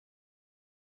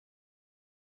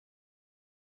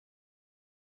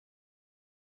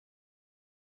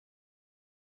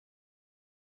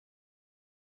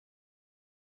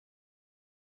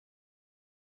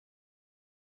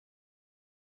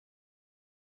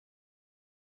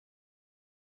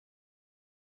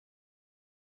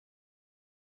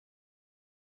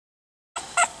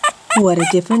What a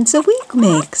difference a week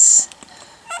makes.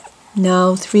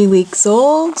 Now 3 weeks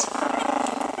old,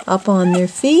 up on their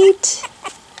feet.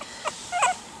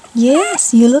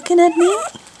 Yes, you looking at me?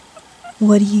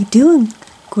 What are you doing,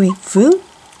 Grapefruit?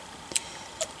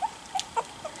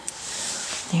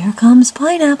 There comes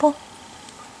Pineapple.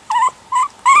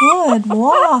 Good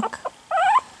walk.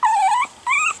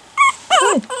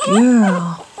 Good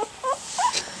girl.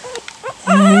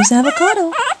 There's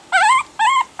Avocado.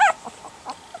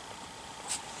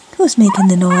 Who's making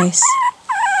the noise?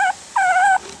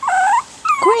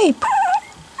 Grape.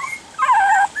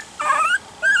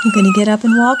 You gonna get up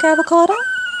and walk, Avocado?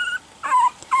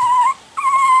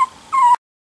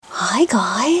 Hi,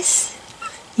 guys.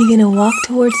 You gonna walk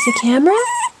towards the camera?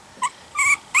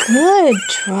 Good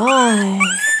try.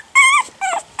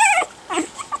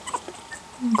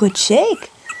 Good shake.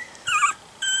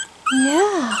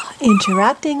 Yeah,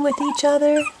 interacting with each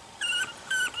other.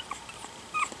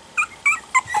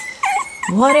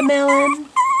 Watermelon,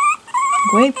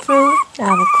 grapefruit,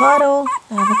 avocado,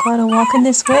 avocado walking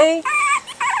this way.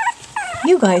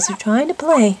 You guys are trying to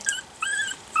play.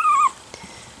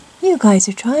 You guys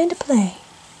are trying to play.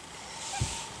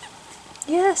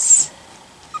 Yes.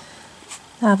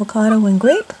 Avocado and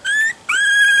grape.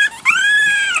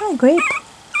 Hi, grape.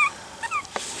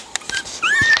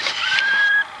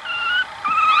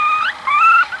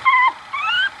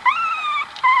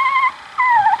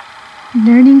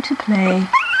 Learning to play.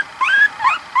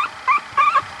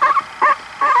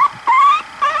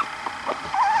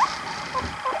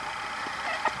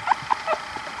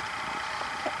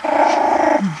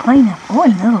 Pineapple. Oh, a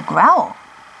little growl.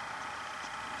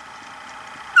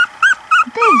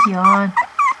 Big yawn.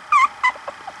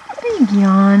 Big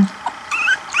yawn.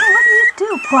 What do you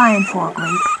do crying for,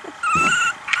 Grape?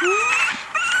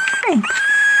 Grape?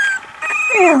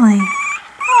 Really?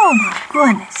 Oh my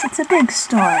goodness, it's a big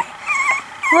story.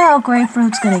 Well,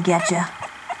 Grapefruit's gonna get you.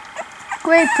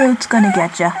 Grapefruit's gonna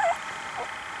get you.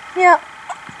 Yep.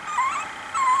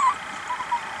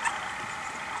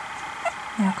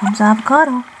 There comes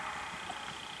Avocado.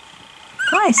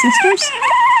 Hi, sisters.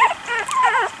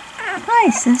 Hi,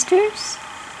 sisters.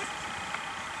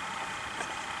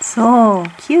 So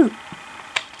cute.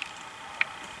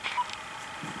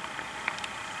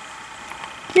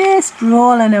 Just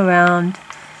rolling around.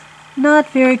 Not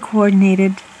very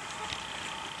coordinated.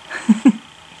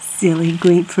 Silly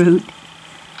Grapefruit.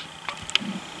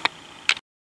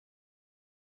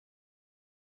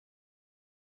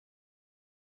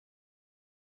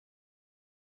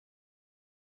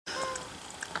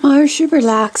 Marcia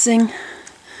relaxing.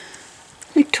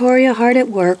 Victoria hard at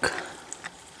work.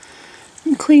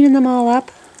 I'm cleaning them all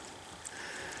up.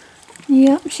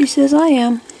 Yep, she says I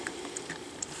am.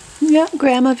 Yep,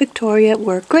 Grandma Victoria at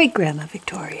work. Great Grandma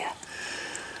Victoria.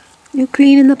 You're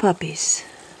cleaning the puppies.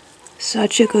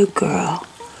 Such a good girl.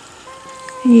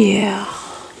 Yeah.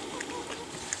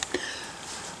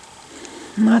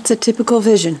 That's a typical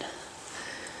vision.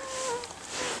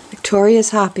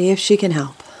 Victoria's happy if she can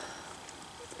help.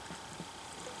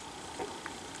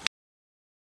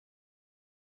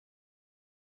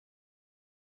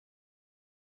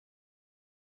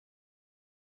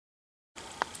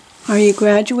 Are you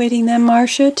graduating them,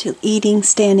 Marcia, to eating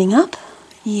standing up?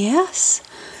 Yes,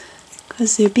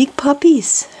 because they're big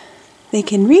puppies. They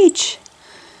can reach.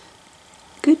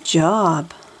 Good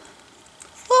job.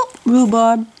 Oh,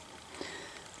 Rhubarb.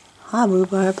 Hi,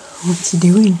 Rhubarb. What's you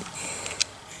doing?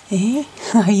 Eh?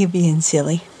 Are you being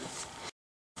silly?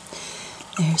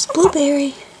 There's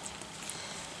Blueberry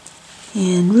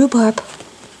and Rhubarb.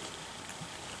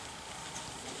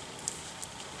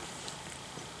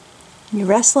 You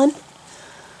wrestling?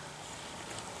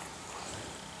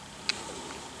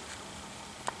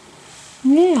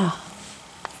 Yeah.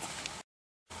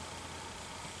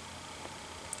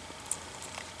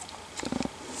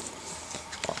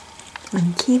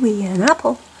 And Kiwi and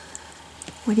Apple.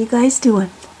 What are you guys doing?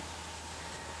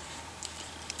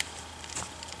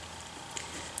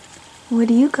 What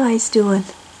are you guys doing?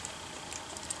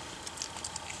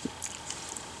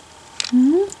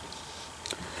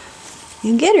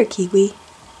 You get her, Kiwi.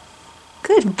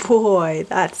 Good boy.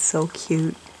 That's so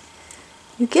cute.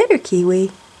 You get her,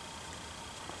 Kiwi.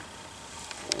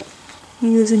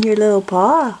 You're using your little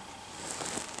paw.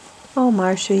 Oh,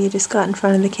 Marcia, you just got in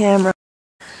front of the camera.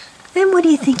 Then what do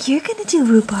you think you're going to do,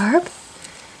 Rhubarb?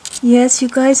 Yes, you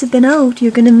guys have been out.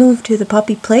 You're going to move to the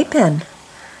puppy playpen.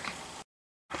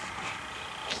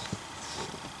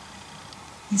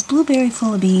 Is Blueberry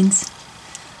full of beans?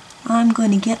 I'm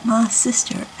going to get my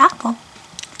sister Apple.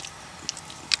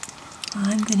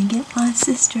 I'm going to get my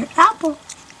sister Apple.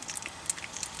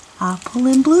 Apple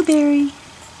and Blueberry.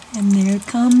 And there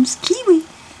comes Kiwi.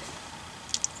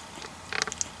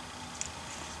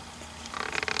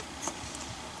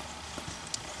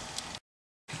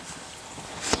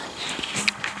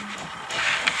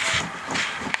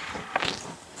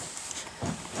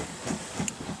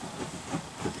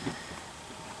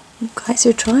 You guys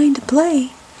are trying to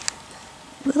play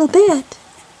a little bit.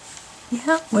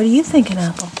 Yeah, what are you thinking,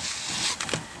 Apple?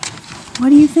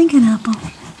 What are you thinking, Apple?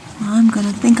 I'm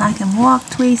gonna think I can walk,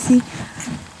 Tracy.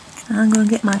 I'm gonna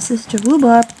get my sister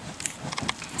Rhubarb.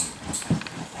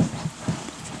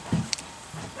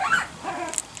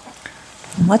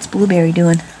 And what's Blueberry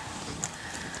doing?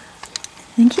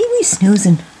 And Kiwi's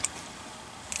snoozing.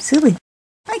 Silly.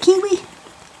 Hi, Kiwi.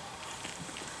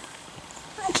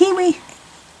 Hi, Kiwi.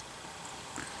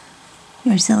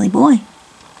 You're a silly boy.